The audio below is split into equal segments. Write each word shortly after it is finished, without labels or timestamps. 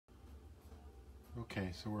Okay,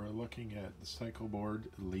 so we're looking at the CycleBoard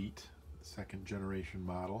Elite, second generation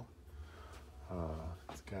model.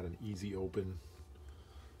 It's got an easy open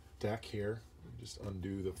deck here. You just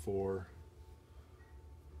undo the 4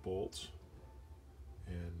 bolts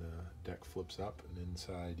and the deck flips up, and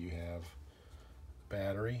inside you have the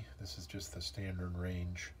battery. This is just the standard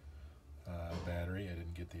range battery. I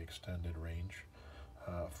didn't get the extended range.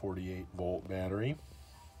 48 volt battery,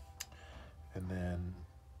 and then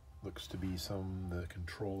looks to be the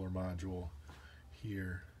controller module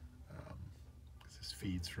here. This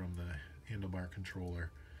feeds from the handlebar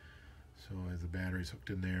controller. So as the battery's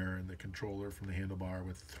hooked in there, and the controller from the handlebar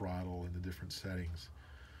with throttle and the different settings.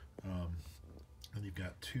 And you've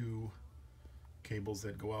got 2 cables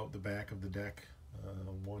that go out the back of the deck.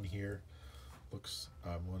 One here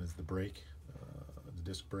one is the brake, the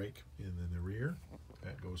disc brake, and then the rear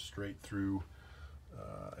that goes straight through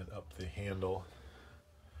and up the handle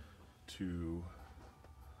to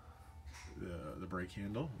the brake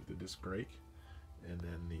handle with the disc brake, and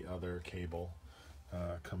then the other cable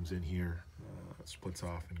comes in here, splits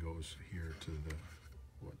off and goes here to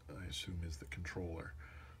what I assume is the controller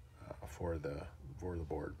for the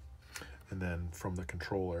board. And then from the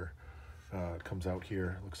controller it comes out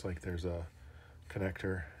here. Looks like there's a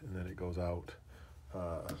connector, and then it goes out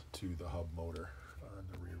to the hub motor on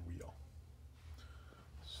the rear wheel.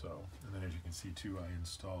 So, and then as you can see too, I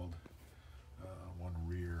installed one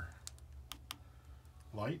rear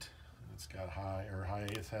light. It's got high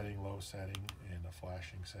setting, low setting, and a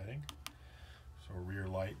flashing setting. So a rear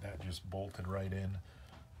light that just bolted right in.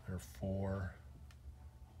 There are 4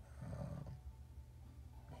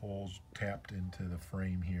 holes tapped into the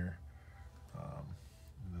frame here,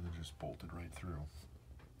 and then they're just bolted right through.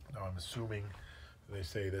 Now I'm assuming they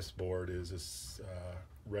say this board is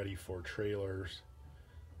ready for trailers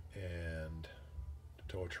and to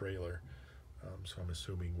tow a trailer. So I'm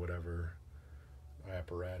assuming whatever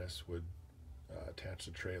apparatus would attach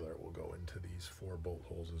the trailer will go into these 4 bolt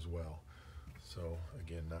holes as well. So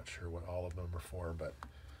again, not sure what all of them are for, but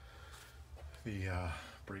the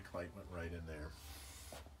brake light went right in there.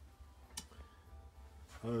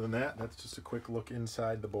 Other than that, that's just a quick look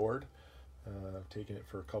inside the board. I've taken it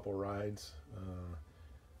for a couple rides.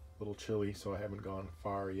 A little chilly, so I haven't gone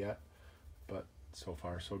far yet, but so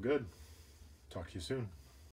far so good. Talk to you soon.